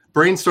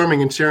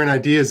brainstorming and sharing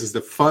ideas is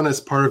the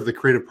funnest part of the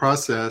creative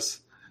process,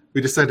 we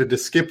decided to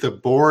skip the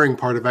boring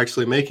part of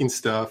actually making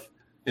stuff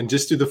and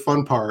just do the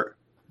fun part.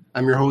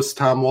 I'm your host,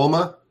 Tom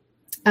Wolma.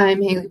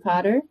 I'm Haley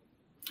Potter.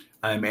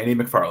 I'm Andy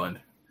McFarland.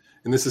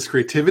 And this is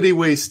Creativity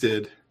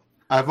Wasted.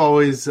 I've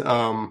always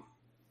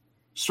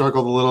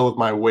struggled a little with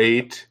my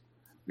weight,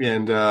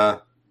 and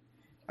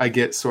I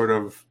get sort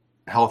of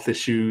health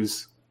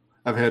issues.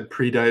 I've had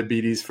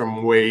pre-diabetes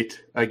from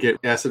weight. I get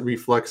acid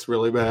reflux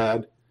really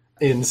bad.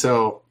 And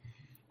so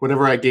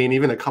whenever I gain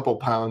even a couple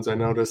pounds, I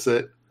notice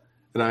it.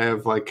 And I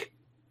have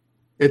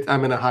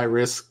I'm in a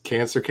high-risk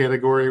cancer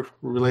category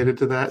related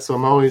to that. So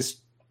I'm always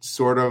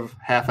sort of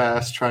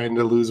half-assed trying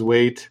to lose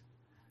weight.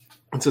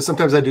 And so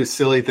sometimes I do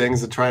silly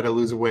things to try to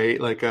lose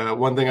weight.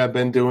 One thing I've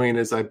been doing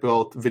is I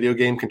built video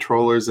game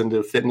controllers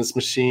into fitness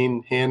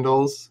machine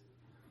handles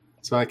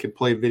so I could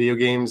play video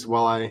games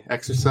while I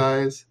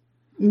exercise.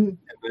 Mm.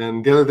 And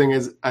then the other thing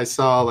is I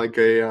saw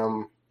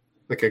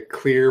a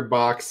clear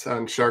box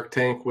on Shark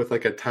Tank with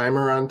a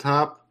timer on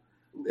top.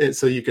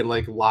 So you can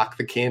lock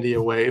the candy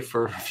away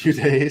for a few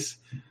days.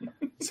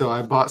 So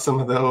I bought some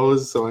of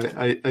those. So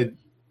I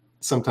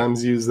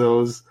sometimes use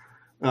those.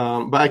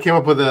 But I came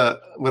up with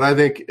what I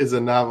think is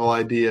a novel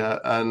idea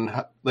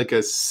on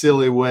a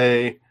silly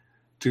way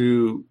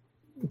to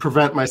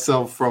prevent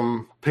myself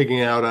from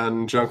pigging out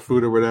on junk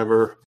food or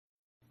whatever.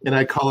 And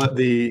I call it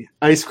the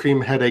ice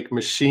cream headache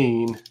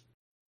machine.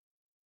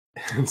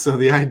 And so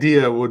the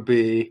idea would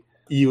be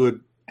you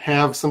would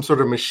have some sort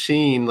of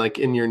machine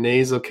in your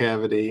nasal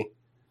cavity,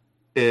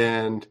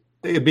 and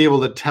it'd be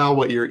able to tell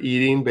what you're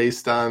eating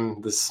based on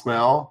the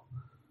smell.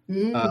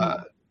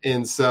 Mm.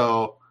 And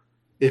so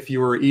if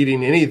you were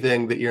eating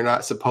anything that you're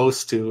not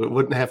supposed to, it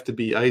wouldn't have to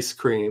be ice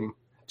cream,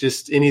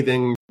 just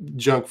anything,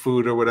 junk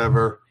food or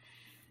whatever.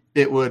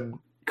 It would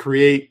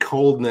create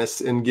coldness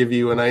and give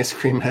you an ice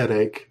cream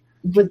headache.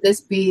 Would this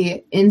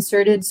be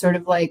inserted sort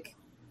of like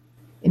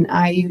an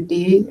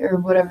IUD or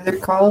whatever they're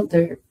called?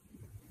 Or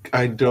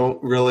I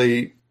don't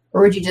really.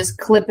 Or would you just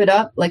clip it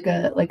up would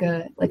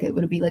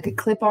it be like a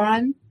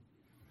clip-on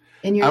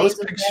in your? I was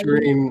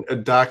picturing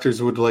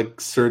doctors would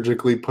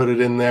surgically put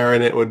it in there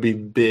and it would be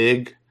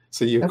big.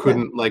 So you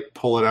couldn't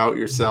pull it out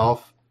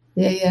yourself.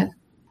 Yeah.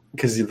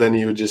 Because then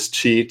you would just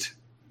cheat.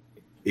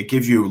 It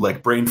gives you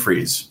brain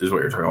freeze is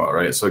what you're talking about,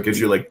 right? So it gives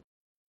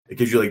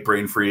you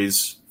brain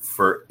freeze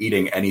for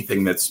eating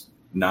anything that's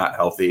not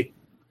healthy.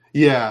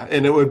 Yeah,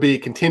 and it would be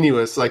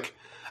continuous. I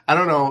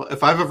don't know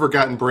if I've ever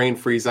gotten brain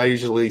freeze. I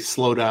usually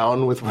slow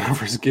down with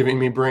whatever's giving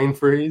me brain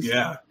freeze.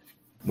 Yeah,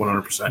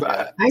 100%.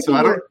 I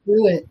can work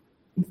through it.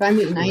 If I'm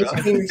eating ice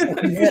cream or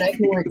something good, I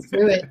can work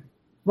through it.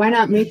 Why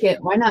not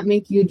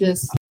make you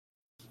just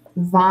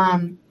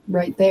vom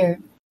right there?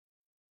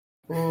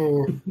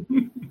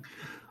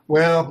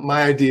 Well,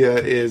 my idea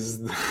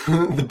is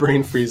the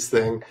brain freeze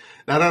thing.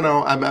 I don't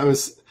know.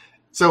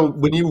 So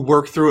when you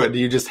work through it, do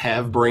you just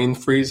have brain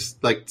freeze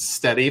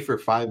steady for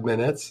 5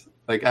 minutes?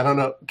 I don't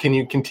know. Can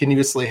you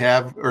continuously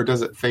have, or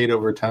does it fade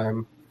over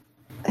time?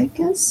 I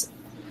guess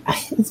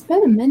it's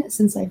been a minute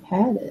since I've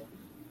had it.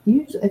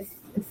 Usually,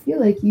 I feel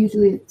like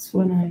usually it's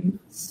when I'm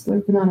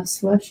slurping on a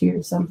slushie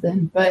or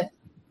something. But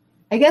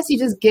I guess you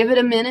just give it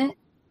a minute,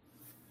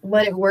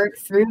 let it work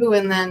through,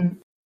 and then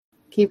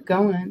keep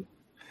going.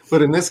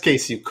 But in this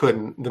case, you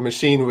couldn't. The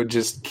machine would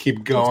just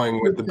keep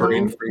going with the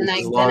brain freeze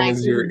as long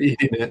as you're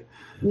eating it.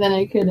 Then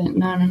I couldn't.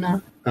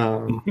 No.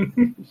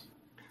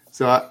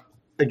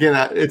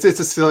 It's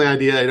a silly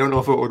idea. I don't know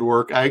if it would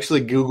work. I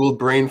actually Googled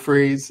brain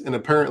freeze, and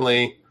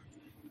apparently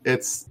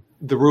it's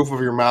the roof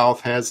of your mouth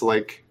has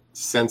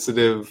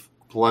sensitive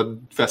blood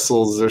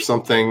vessels or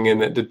something,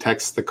 and it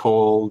detects the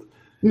cold.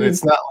 Mm.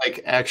 It's not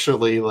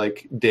actually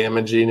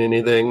damaging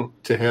anything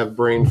to have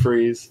brain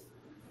freeze.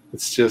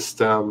 It's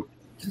just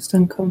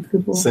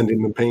uncomfortable,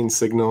 sending the pain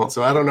signal.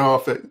 So I don't know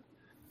if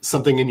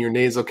something in your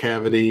nasal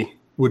cavity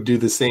would do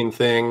the same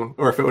thing,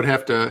 or if it would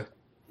have to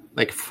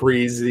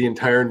freeze the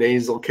entire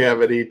nasal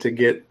cavity to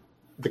get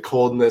the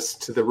coldness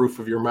to the roof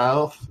of your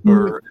mouth,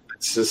 or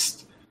it's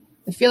just.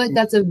 I feel like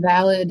that's a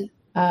valid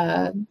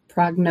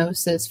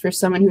prognosis for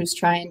someone who's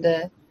trying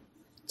to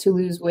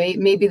lose weight.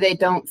 Maybe they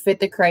don't fit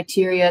the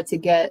criteria to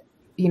get,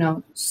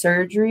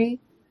 surgery.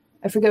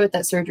 I forget what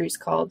that surgery is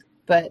called,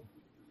 but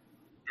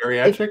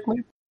bariatric,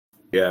 maybe?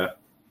 Yeah.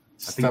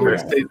 I think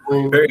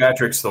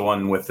bariatric's the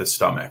one with the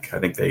stomach. I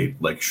think they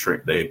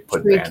shrink. They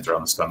put bands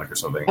around the stomach or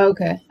something.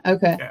 Okay.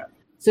 Yeah.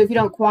 So if you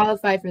don't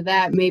qualify for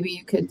that, maybe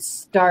you could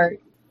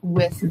start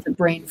with the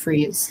brain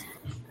freeze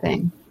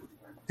thing.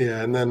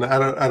 Yeah, and then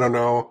I don't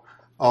know.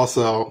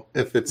 Also,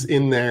 if it's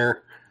in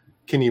there,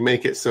 can you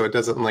make it so it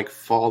doesn't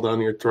fall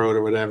down your throat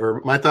or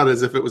whatever? My thought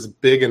is if it was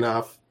big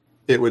enough,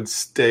 it would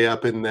stay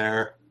up in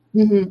there.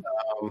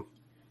 Mm-hmm.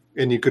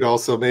 And you could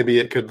also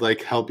it could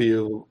help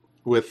you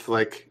with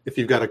if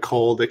you've got a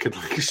cold, it could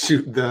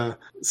shoot the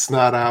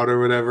snot out or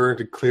whatever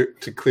to clear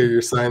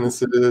your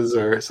sinuses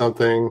or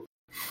something.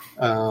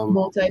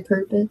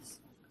 Multi-purpose.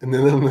 And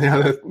then the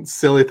other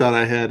silly thought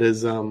I had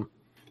is, how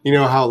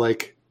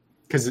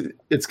because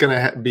it's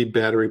going to be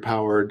battery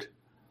powered.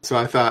 So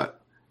I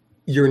thought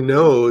your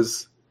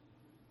nose,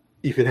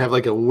 you could have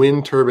like a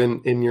wind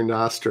turbine in your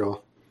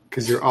nostril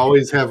because you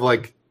always have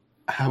like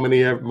how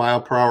many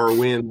mile per hour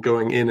wind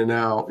going in and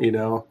out, you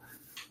know?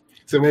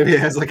 So maybe it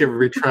has like a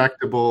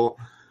retractable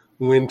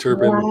wind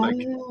turbine like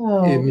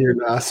in your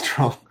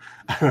nostril.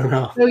 I don't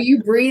know. So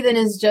you breathing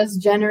is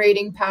just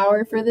generating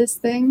power for this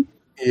thing?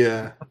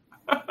 Yeah.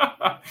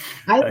 I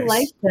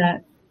like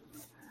that.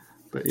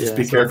 But Just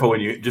be careful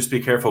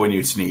when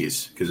you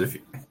sneeze, because if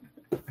you,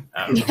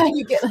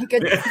 you get like a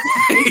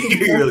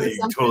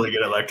you totally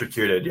get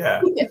electrocuted.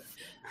 Yeah.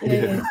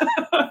 Yeah.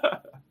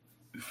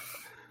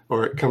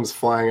 Or it comes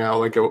flying out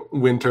like a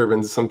wind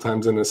turbine.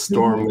 Sometimes in a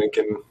storm, they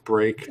can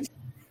break.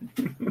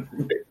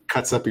 It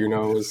cuts up your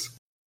nose,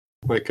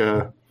 like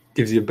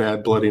gives you a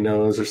bad bloody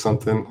nose or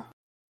something.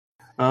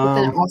 But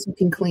then it also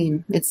can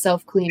clean. It's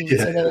self-cleaning,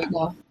 so there you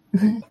go.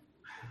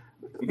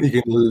 You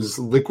can lose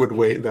liquid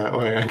weight that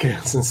way, I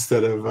guess,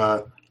 instead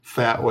of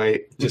fat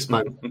weight, just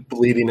by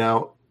bleeding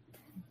out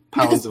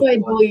pounds Just of by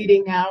blood.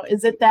 bleeding out.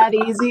 Is it that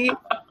easy?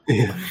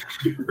 Yeah.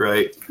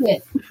 Right. Yeah.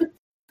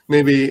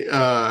 Maybe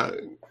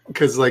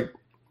because like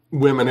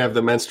women have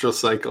the menstrual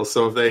cycle,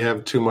 so if they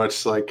have too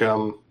much like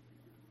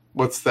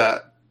what's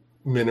that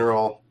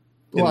mineral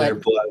in their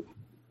blood?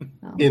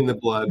 Oh. In the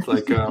blood,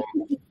 like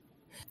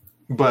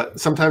but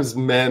sometimes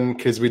men,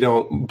 because we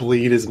don't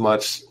bleed as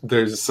much,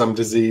 there's some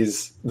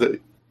disease that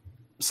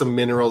some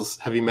minerals,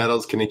 heavy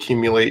metals can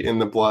accumulate in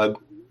the blood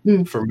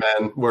for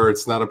men where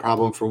it's not a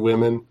problem for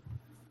women.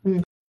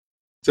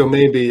 So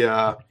maybe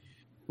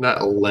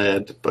not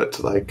lead, but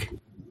like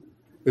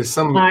there's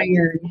some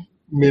Iron.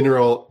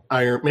 mineral,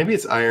 iron, maybe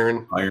it's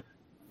iron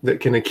that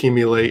can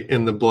accumulate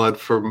in the blood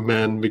for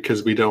men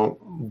because we don't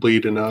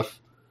bleed enough.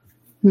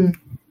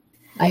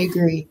 I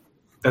agree.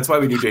 That's why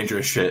we do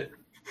dangerous shit,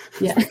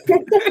 Yeah.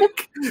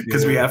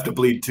 because we have to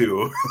bleed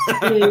too.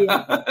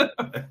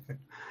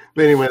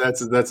 But anyway,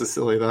 that's a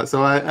silly thought.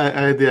 So I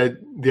had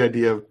the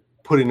idea of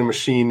putting a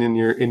machine in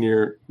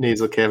your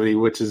nasal cavity,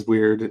 which is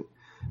weird.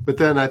 But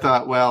then I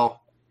thought,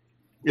 well,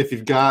 if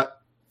you've got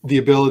the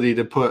ability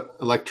to put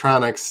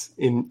electronics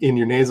in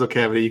your nasal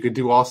cavity, you could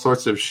do all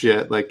sorts of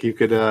shit. Like you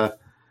could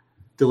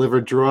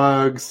deliver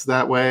drugs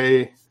that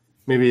way.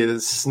 Maybe a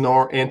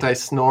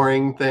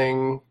anti-snoring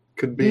thing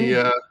could be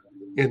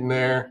in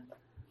there.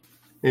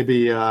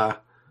 Maybe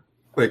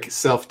like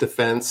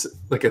self-defense,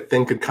 like a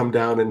thing could come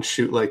down and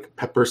shoot like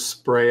pepper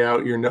spray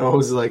out your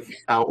nose, like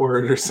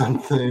outward or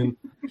something.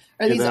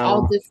 Are these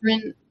all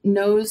different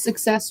nose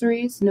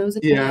accessories?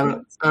 Yeah,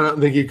 I don't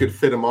think you could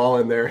fit them all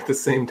in there at the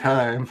same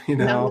time, you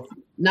know.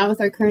 Not with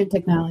our current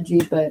technology,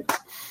 but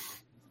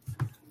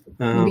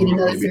maybe in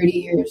another 30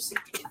 years.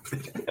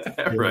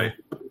 Right.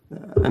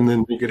 And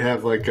then you could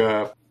have like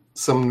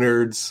some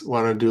nerds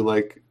want to do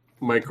like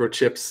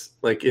microchips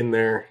like in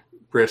their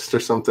wrist or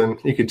something.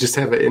 You could just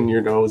have it in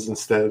your nose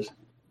instead.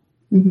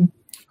 Mm-hmm.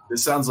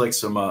 This sounds like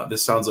some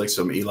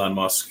Elon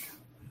Musk.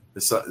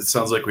 It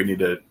sounds like we need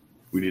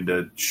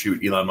to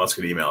shoot Elon Musk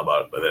an email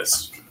about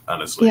this.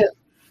 Honestly, yeah.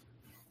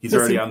 He's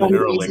already on the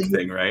Neuralink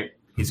thing, right?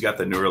 He's got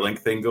the Neuralink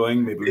thing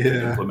going. Maybe we can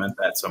implement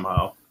that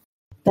somehow.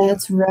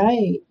 That's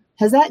right.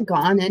 Has that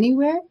gone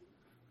anywhere?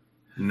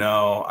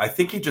 No, I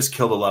think he just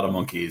killed a lot of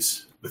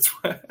monkeys. That's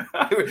what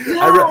I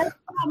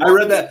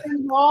read that.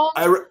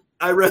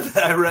 I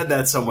read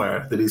that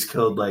somewhere that he's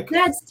killed like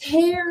that's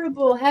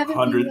terrible.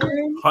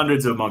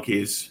 Hundreds of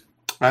monkeys.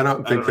 I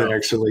don't think they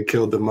actually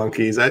killed the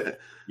monkeys. In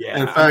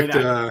fact,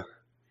 I mean,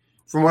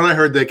 from what I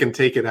heard, they can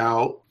take it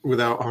out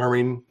without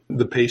harming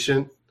the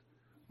patient.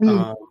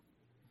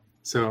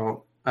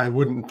 So I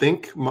wouldn't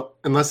think,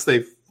 unless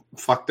they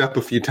fucked up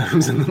a few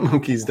times and the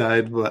monkeys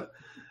died, but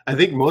I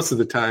think most of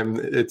the time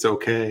it's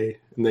okay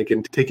and they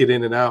can take it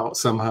in and out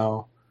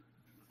somehow.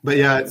 But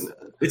yeah,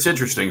 it's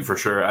interesting for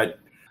sure.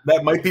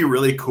 That might be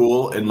really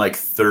cool in like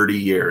 30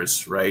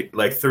 years, right?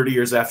 Like 30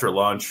 years after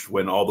launch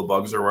when all the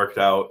bugs are worked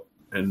out.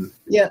 And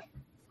yeah,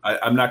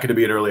 I'm not going to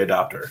be an early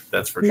adopter.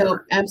 That's for sure. No,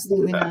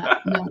 absolutely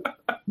not. No.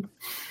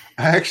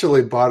 I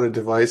actually bought a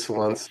device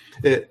once.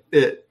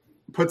 It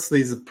puts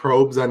these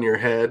probes on your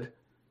head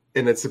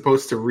and it's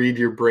supposed to read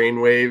your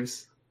brain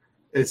waves.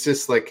 It's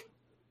just like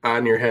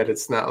on your head.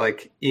 It's not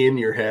like in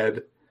your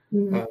head.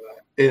 Mm-hmm.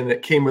 And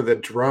it came with a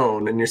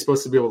drone and you're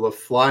supposed to be able to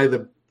fly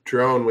the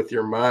drone with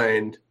your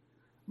mind.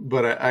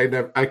 But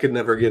I could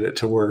never get it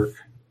to work.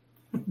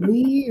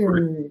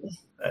 Weird.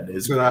 That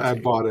is. But I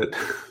bought it.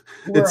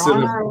 We're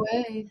on our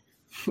way.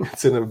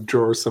 It's in a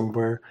drawer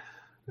somewhere.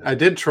 I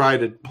did try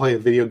to play a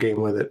video game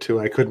with it too.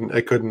 I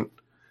couldn't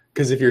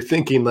because if you're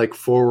thinking like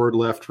forward,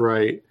 left,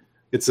 right,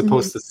 it's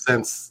supposed to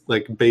sense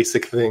like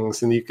basic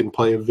things, and you can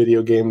play a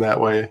video game that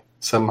way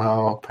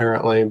somehow,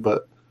 apparently.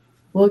 But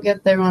we'll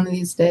get there one of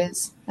these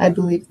days. I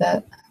believe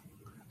that.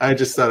 I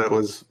just thought it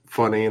was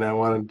funny, and I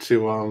wanted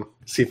to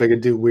see if I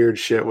could do weird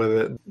shit with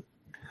it.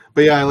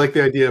 But yeah, I like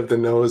the idea of the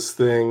nose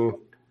thing.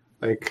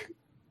 Like,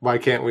 why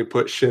can't we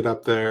put shit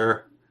up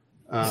there?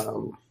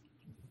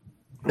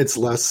 It's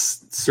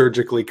less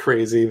surgically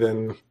crazy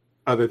than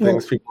other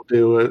things people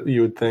do,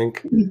 you would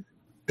think.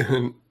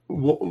 And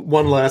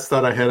one last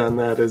thought I had on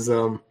that is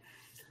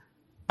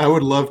I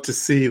would love to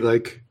see,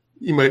 like,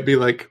 you might be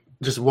like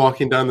just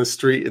walking down the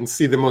street and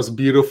see the most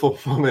beautiful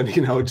woman,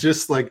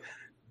 just like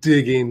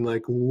digging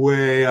like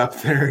way up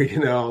there,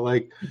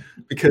 like,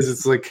 because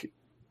it's like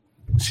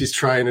she's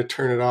trying to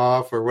turn it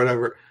off or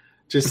whatever.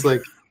 Just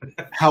like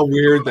how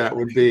weird that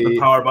would be. The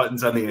power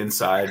button's on the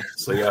inside,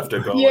 so you have to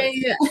go.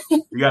 You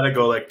got to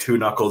go like 2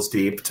 knuckles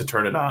deep to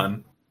turn it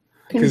on.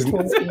 Because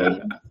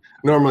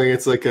normally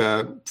it's like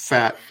a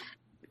fat,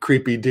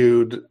 creepy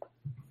dude,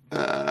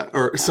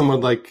 or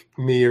someone like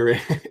me or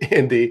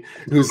Andy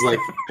who's like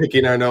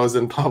picking our nose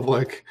in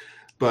public.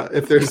 But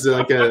if there's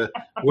like a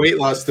weight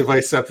loss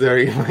device up there,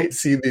 you might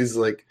see these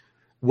like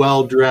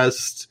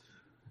well-dressed,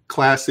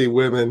 classy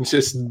women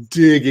just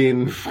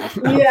digging.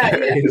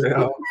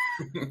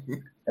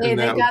 Hey, they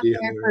got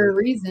there for a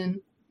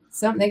reason.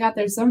 They got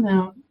there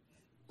somehow.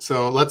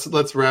 So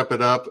let's wrap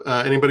it up.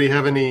 Anybody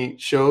have any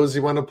shows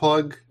you want to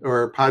plug,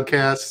 or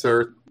podcasts,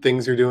 or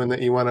things you're doing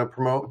that you want to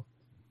promote?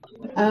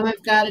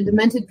 I've got a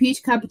Demented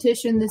Peach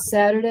competition this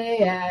Saturday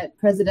at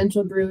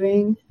Presidential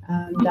Brewing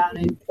down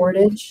in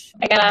Portage.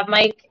 I got a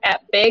mic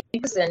at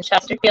Biggs in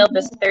Chesterfield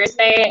this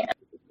Thursday,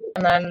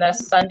 and then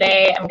this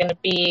Sunday I'm going to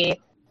be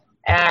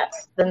at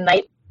the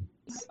Night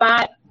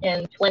Spot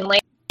in Twin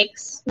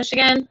Lakes,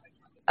 Michigan,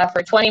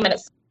 for 20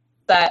 minutes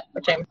set,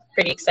 which I'm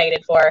pretty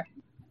excited for.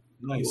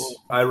 Nice.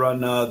 I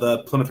run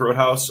the Plymouth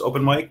Roadhouse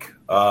open mic.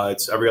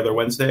 It's every other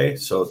Wednesday,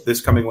 so this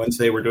coming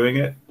Wednesday we're doing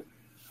it.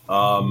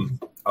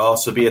 I'll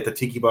also be at the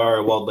Tiki Bar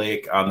at Walled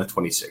Lake on the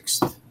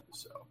 26th.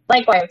 So.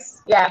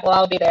 Likewise. Yeah, we'll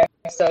all be there.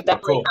 So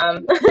definitely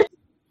Cool.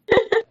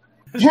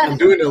 I'm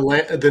doing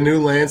the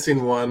new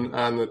Lansing one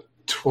on the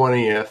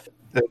 20th.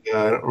 I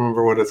don't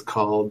remember what it's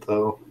called,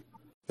 though.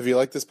 If you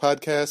like this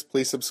podcast,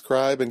 please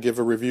subscribe and give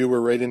a review or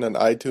rating on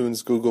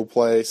iTunes, Google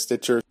Play,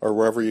 Stitcher, or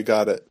wherever you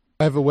got it.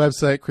 I have a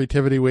website,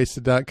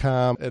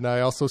 creativitywasted.com, and I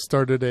also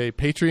started a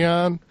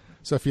Patreon.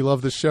 So if you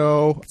love the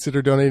show,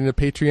 consider donating to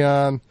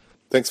Patreon.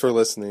 Thanks for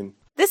listening.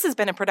 This has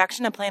been a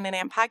production of Planet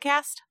Amp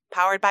Podcast,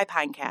 powered by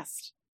Pinecast.